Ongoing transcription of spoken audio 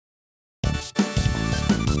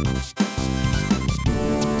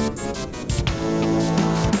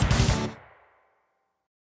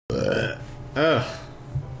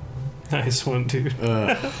Nice one, dude.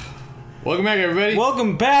 Welcome back, everybody.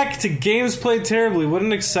 Welcome back to Games Played Terribly. What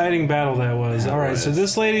an exciting battle that was. Yeah, Alright, so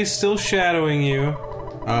this lady's still shadowing you.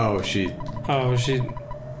 Oh, she...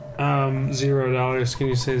 $0. Can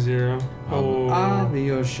you say zero? I'll be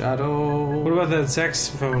your shadow. What about that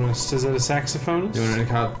saxophonist? Is that a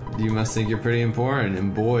saxophonist? You must think you're pretty important,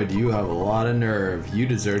 and boy, do you have a lot of nerve. You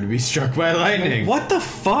deserve to be struck by lightning. What the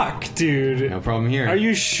fuck, dude? No problem here. Are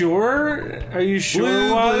you sure? Are you sure,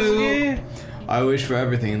 Blue. I wish for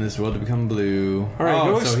everything in this world to become blue. Alright,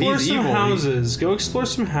 go explore some houses. Go explore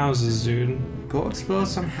some houses, dude. Go explore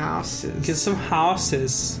some houses. Get some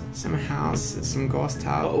houses. Some houses. Some ghost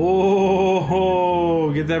houses.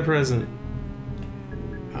 Oh, get that present.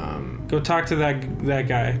 Go talk to that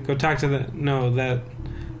guy. Go talk to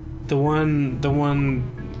the one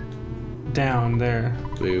down there.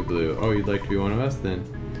 Blue. Oh, you'd like to be one of us then?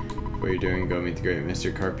 What are you doing? Go meet the great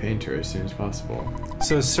Mr. Carpenter as soon as possible.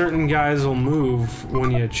 So certain guys will move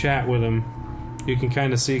when you chat with them. You can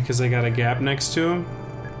kind of see because they got a gap next to them.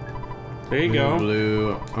 There you go.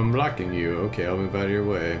 Blue, I'm blocking you. Okay, I'll move out of your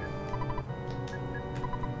way.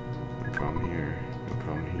 No problem here. No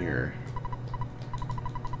problem here.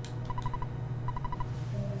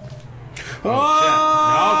 Oh! Shit. No,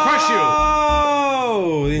 I'll crush you!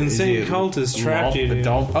 Oh! The insane cultist trapped you, dude.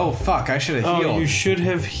 Oh, fuck. I should have healed. Oh, you should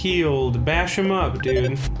have healed. Bash him up,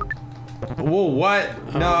 dude. Whoa,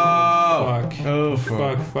 what? No! Fuck. Oh,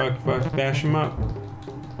 fuck. Fuck. Bash him up.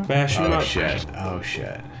 Bash him up. Oh,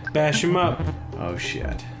 shit. Bash him up. Oh,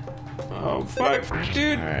 shit. Oh, fuck,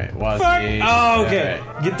 dude. Alright, fuck. Oh, okay.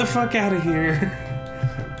 Right. Get the fuck out of here.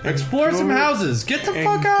 Explore some houses. Get the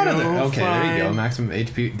fuck out of there. Okay, fine. there you go. Maximum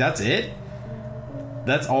HP. That's it?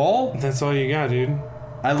 That's all? That's all you got, dude.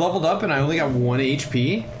 I leveled up and I only got 1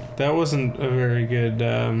 HP? That wasn't a very good,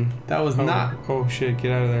 That was not. Oh, shit.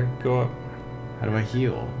 Get out of there. Go up. How do I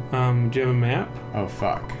heal? Do you have a map? Oh,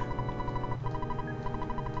 fuck.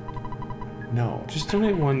 No. Just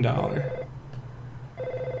donate $1.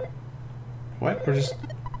 What? Or just...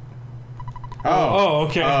 Oh,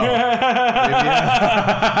 okay. Oh.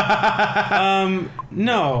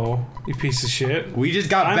 No, you piece of shit. We just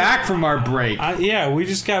got back from our break. Yeah, we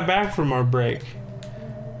just got back from our break.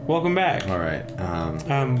 Welcome back. All right.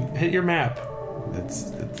 Hit your map.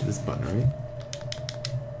 That's this button, right?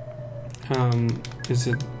 Is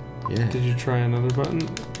it? Yeah. Did you try another button?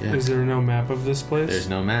 Yeah. Is there no map of this place? There's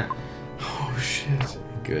no map. Oh shit.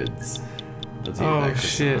 Goods. Let's eat that croissant.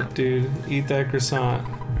 Shit, dude. Eat that croissant.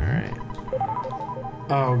 All right.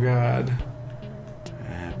 Oh god.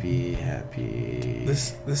 Happy.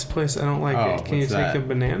 This place, I don't like it. Can you take a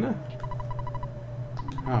banana?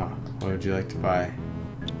 Oh, what would you like to buy?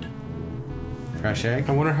 Fresh egg?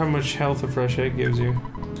 I wonder how much health a fresh egg gives you.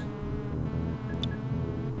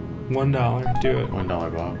 $1. Do it. $1,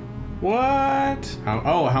 Bob. What?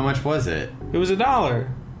 How much was it? It was $1.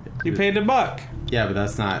 You paid $1. Yeah, but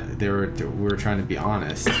that's not. We were trying to be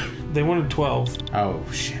honest. They wanted 12. Oh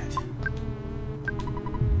shit.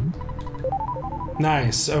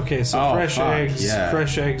 Nice. Okay, so fresh eggs. Yeah.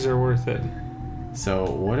 Fresh eggs are worth it. So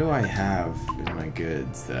what do I have in my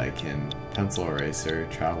goods that I can? Pencil eraser,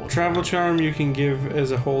 travel charm. You can give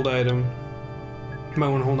as a hold item. You might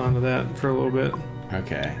want to hold on to that for a little bit.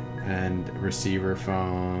 Okay, and receiver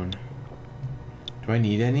phone. Do I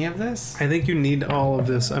need any of this? I think you need all of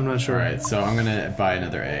this. I'm not sure. All right, so I'm gonna buy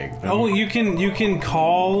another egg. Oh, you can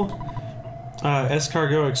call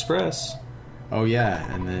Escargot Express. Oh yeah,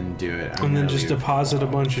 and then do it. And then just deposit a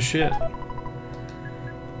bunch of shit.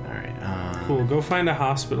 Alright, cool, go find a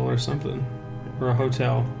hospital or something. Or a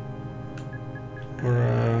hotel. Or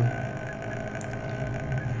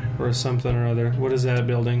a something or other. What is that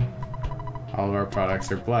building? All of our products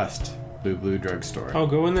are blessed. Blue drugstore. Oh,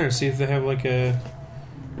 go in there, see if they have like a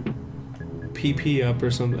PP up or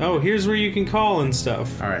something. Oh, here's where you can call and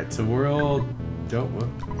stuff. Alright, so we're all...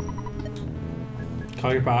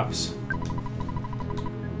 Call your pops.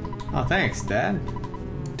 Oh, thanks, Dad.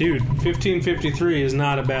 Dude, 1553 is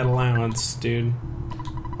not a bad allowance, dude.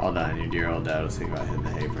 All done, your dear old dad was thinking about hitting the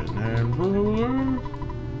hay for his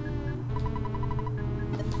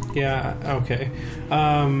Yeah, okay.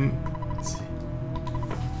 Let's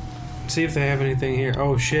see if they have anything here.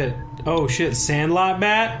 Oh shit, Sandlot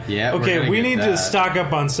Bat? Yeah, okay, we need to stock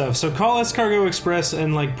up on stuff. So call Escargot Express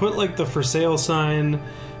and like put like the for sale sign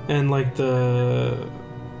and like the...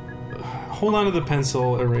 Hold on to the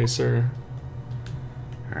pencil eraser.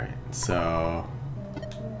 Alright, so...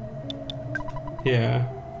 Yeah.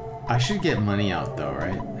 I should get money out though,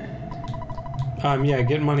 right? Yeah,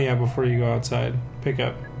 get money out before you go outside. Pick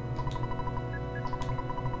up.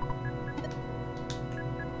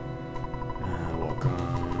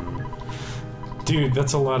 Dude,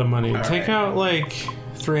 that's a lot of money. Take out like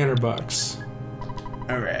 $300.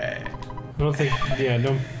 All right. I don't think. Yeah,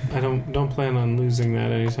 don't plan on losing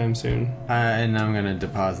that anytime soon. And I'm gonna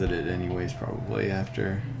deposit it anyways, probably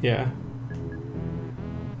after. Yeah.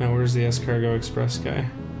 Now where's the Escargot Express guy?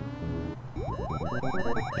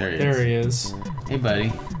 There he is. Hey,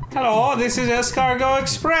 buddy. Hello, this is Escargot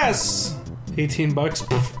Express. $18.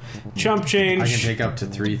 Pff, chump change. I can take up to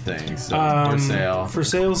 3 things. So for sale. For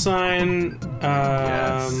sale sign.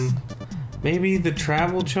 Yes. Maybe the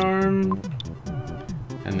travel charm.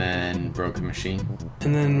 And then broken machine.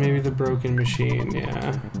 And then maybe the broken machine,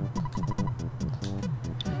 yeah.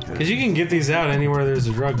 Because you can get these out anywhere there's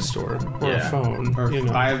a drugstore or a phone. Or you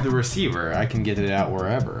know. I have the receiver. I can get it out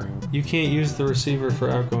wherever. You can't use the receiver for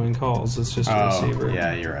outgoing calls. It's just a receiver.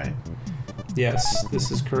 Yeah, you're right. Yes,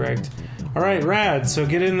 this is correct. All right, rad. So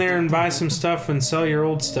get in there and buy some stuff and sell your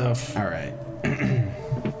old stuff. All right.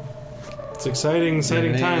 It's exciting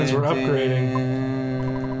times. We're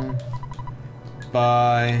upgrading.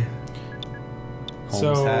 Buy.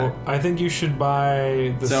 So hat. I think you should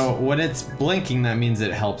buy. So when it's blinking, that means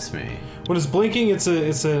it helps me. When it's blinking, it's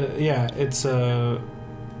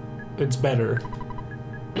better.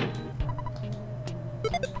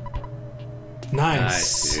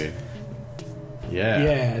 Nice, dude. Yeah.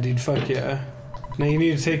 Yeah, dude. Fuck yeah. Now you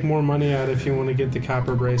need to take more money out if you want to get the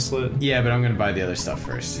copper bracelet. Yeah, but I'm gonna buy the other stuff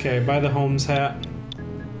first. Okay, buy the Holmes hat.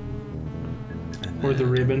 Or the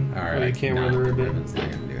ribbon. All right. Oh, you can't wear the ribbon. The ribbon's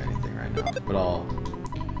not gonna do anything right now. But I'll.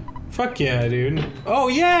 Fuck yeah, dude. Oh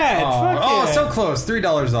yeah. Fuck yeah. So close.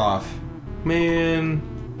 $3 off. Man.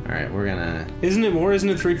 All right, we're gonna. Isn't it more? Isn't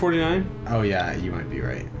it $3.49? Oh yeah, you might be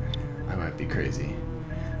right. I might be crazy.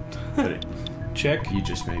 But Check. you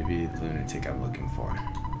just may be the lunatic I'm looking for.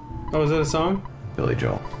 Oh, is that a song? Billy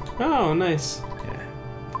Joel. Oh, nice. Yeah.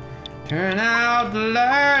 Turn out the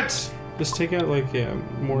lights. Just take out like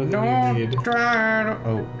more than you need. Try to...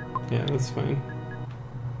 Oh, Yeah, that's fine.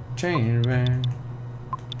 change man.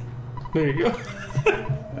 There you go.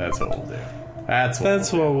 That's what we'll do.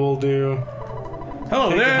 That's what we'll do.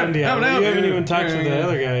 Hello Take there. You haven't even talked to the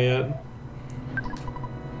other guy yet.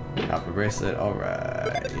 Copper bracelet. All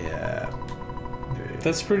right. Yeah.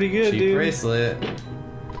 That's pretty good, Cheap dude. bracelet.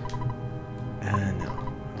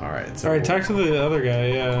 No. All right. So All right, talk to the other guy.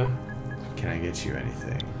 Yeah. Can I get you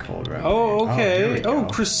anything? Cold remedy. Oh, okay. Oh,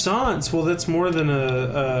 Croissants. Well, that's more than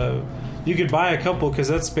a. You could buy a couple because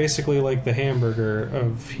that's basically like the hamburger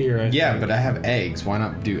of here. I think. but I have eggs. Why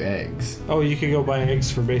not do eggs? Oh, you could go buy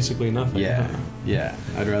eggs for basically nothing. Yeah. Huh? Yeah.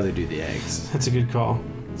 I'd rather do the eggs. That's a good call.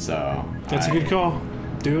 So. That's a good call.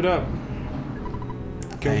 Do it up.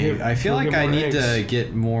 I feel like I need to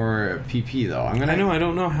get more PP though. I know. I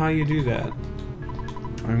don't know how you do that.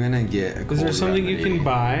 I'm gonna get a cold Is there something remedy. you can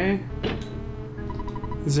buy?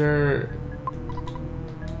 Is there?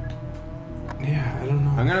 Yeah, I don't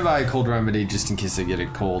know. I'm gonna buy a cold remedy just in case I get a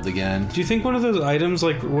cold again. Do you think one of those items,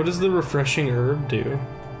 like, what does the refreshing herb do?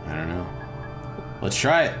 I don't know. Let's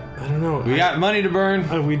try it. I don't know. We got money to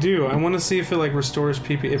burn. We do. I want to see if it like restores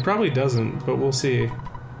PP. It probably doesn't, but we'll see.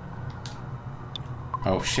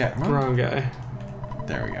 Oh shit! Wrong guy.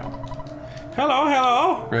 There we go.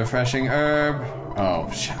 Hello. Refreshing herb. Oh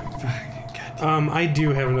shit! God. I do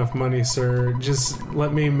have enough money, sir. Just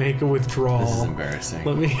let me make a withdrawal. This is embarrassing.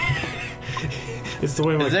 Let me. It's the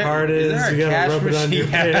way my card is. You gotta rub it on your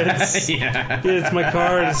kids. Yeah, it's my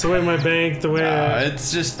card. It's the way my bank. The way.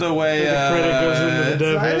 It's just the way the credit goes into the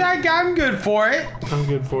debit. I'm good for it. I'm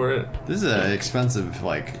good for it. This is an expensive,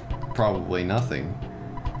 probably nothing.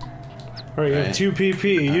 All right, you have 2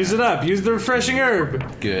 PP. Use it up. Use the refreshing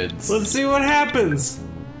herb. Goods. Let's see what happens.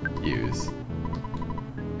 Use.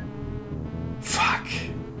 Fuck.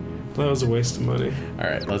 That was a waste of money.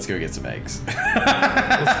 Alright, let's go get some eggs. Let's go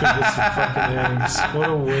get some fucking eggs. What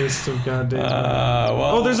a waste of goddamn money.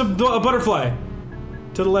 Oh, there's a butterfly.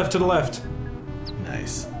 To the left.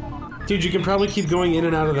 Nice. Dude, you can probably keep going in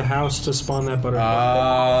and out of the house to spawn that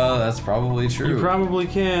butterfly. That's probably true. You probably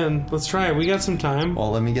can. Let's try it. We got some time. Well,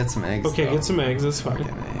 let me get some eggs. Okay, get some eggs. That's fine.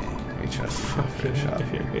 Let me try some fish up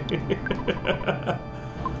here.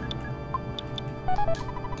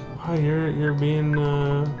 Wow, you're being.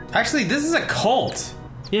 Actually, this is a cult.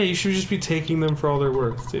 Yeah, you should just be taking them for all they're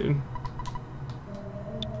worth, dude.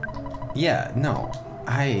 Yeah, no,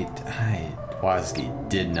 Wazki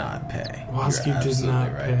did not pay. Wazki did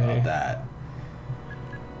not right pay about that.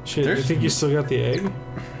 Shit, you think you still got the egg?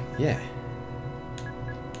 Yeah.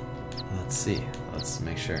 Let's see. Let's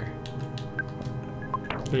make sure.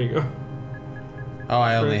 There you go. Oh,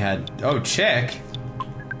 I only had. Oh, check.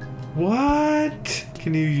 What?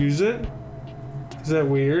 Can you use it? Is that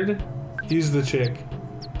weird? Use the chick.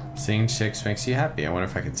 Seeing chicks makes you happy. I wonder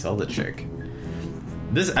if I could sell the chick.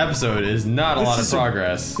 This episode is not a lot of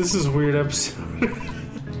progress. This is a weird episode.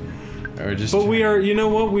 But we are, you know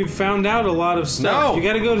what? We've found out a lot of stuff. No! You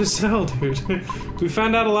gotta go to sell, dude. We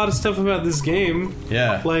found out a lot of stuff about this game.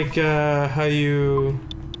 Yeah. Like, how you...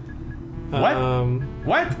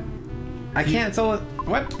 What? I can't sell it.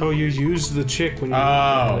 What? Oh, you used the chick when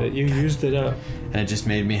you... you used it up. And it just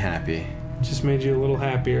made me happy. Just made you a little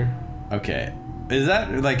happier. Okay. Is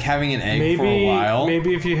that like having an egg for a while?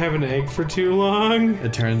 Maybe if you have an egg for too long...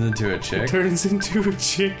 It turns into a chick? It turns into a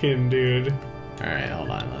chicken, dude. Alright, hold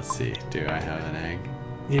on. Let's see. Do I have an egg?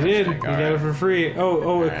 You did. You got it for free.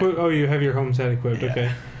 Oh, right. Oh, you have your home set equipped. Yeah.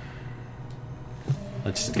 Okay.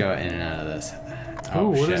 Let's just go in and out of this. Oh,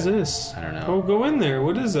 what is this? I don't know. Oh, go in there.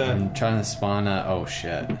 What is that? I'm trying to spawn a... Oh,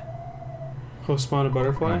 shit. Oh, spawn a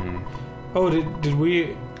butterfly? Mm-hmm. Oh, did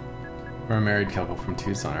we... We're a married couple from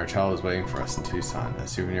Tucson. Our child is waiting for us in Tucson. A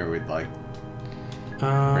souvenir we'd like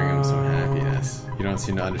bring him some happiness. You don't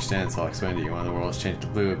seem to understand, so I'll explain to you. When the world has changed to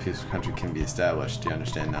blue, a peaceful country can be established. Do you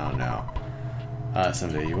understand now? No.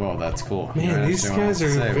 Someday you will. That's cool. Man, these guys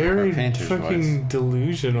are very fucking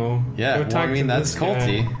delusional. Yeah, well, I mean, that's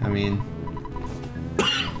culty. I mean...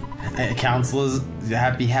 Council is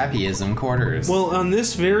happyism quarters. Well, on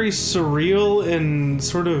this very surreal and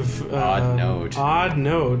sort of odd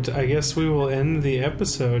note, I guess we will end the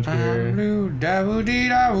episode here.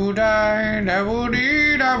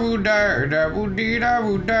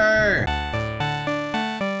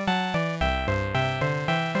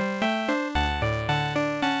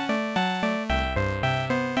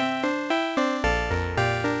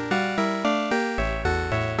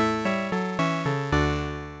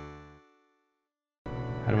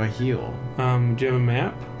 How do I heal? Do you have a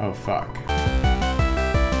map? Oh, fuck.